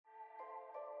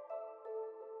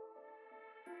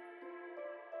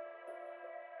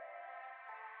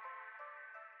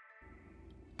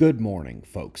Good morning,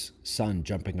 folks. Sun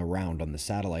jumping around on the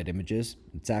satellite images.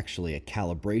 It's actually a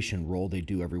calibration roll they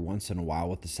do every once in a while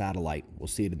with the satellite. We'll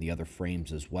see it in the other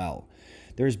frames as well.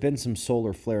 There's been some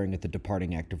solar flaring at the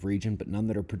departing active region, but none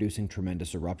that are producing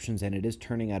tremendous eruptions, and it is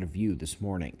turning out of view this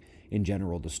morning. In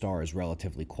general, the star is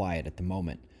relatively quiet at the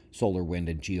moment. Solar wind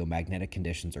and geomagnetic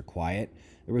conditions are quiet.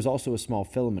 There was also a small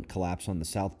filament collapse on the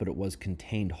south, but it was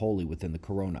contained wholly within the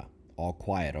corona. All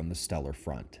quiet on the stellar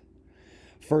front.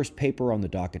 First paper on the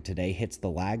docket today hits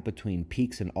the lag between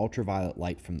peaks in ultraviolet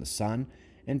light from the sun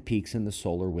and peaks in the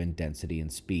solar wind density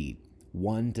and speed.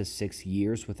 1 to 6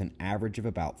 years with an average of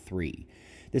about 3.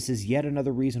 This is yet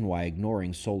another reason why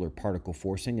ignoring solar particle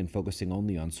forcing and focusing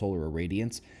only on solar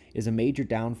irradiance is a major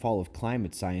downfall of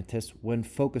climate scientists when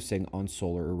focusing on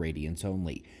solar irradiance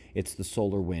only. It's the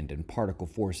solar wind and particle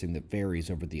forcing that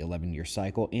varies over the 11-year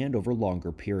cycle and over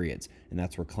longer periods, and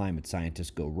that's where climate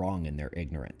scientists go wrong in their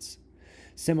ignorance.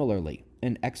 Similarly,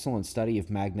 an excellent study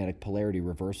of magnetic polarity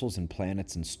reversals in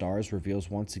planets and stars reveals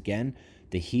once again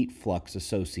the heat flux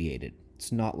associated.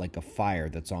 It's not like a fire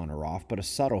that's on or off, but a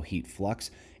subtle heat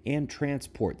flux and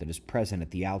transport that is present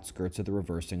at the outskirts of the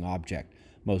reversing object.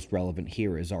 Most relevant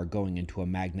here is our going into a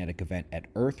magnetic event at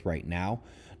Earth right now.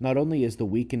 Not only is the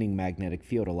weakening magnetic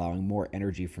field allowing more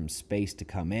energy from space to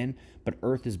come in, but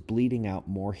Earth is bleeding out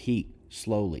more heat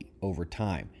slowly over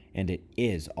time, and it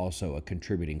is also a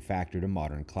contributing factor to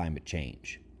modern climate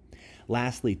change.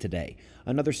 Lastly today,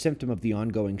 another symptom of the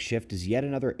ongoing shift is yet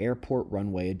another airport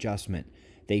runway adjustment.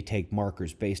 They take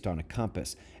markers based on a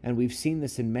compass, and we've seen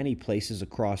this in many places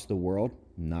across the world.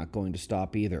 Not going to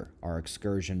stop either. Our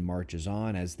excursion marches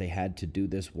on as they had to do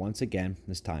this once again,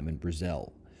 this time in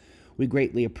Brazil. We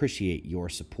greatly appreciate your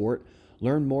support.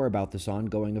 Learn more about this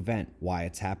ongoing event, why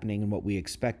it's happening, and what we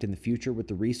expect in the future with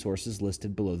the resources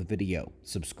listed below the video.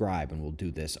 Subscribe, and we'll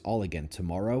do this all again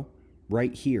tomorrow,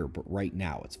 right here, but right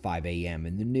now it's 5 a.m.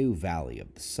 in the new Valley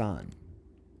of the Sun.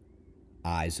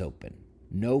 Eyes open.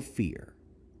 No fear.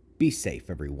 Be safe,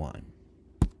 everyone.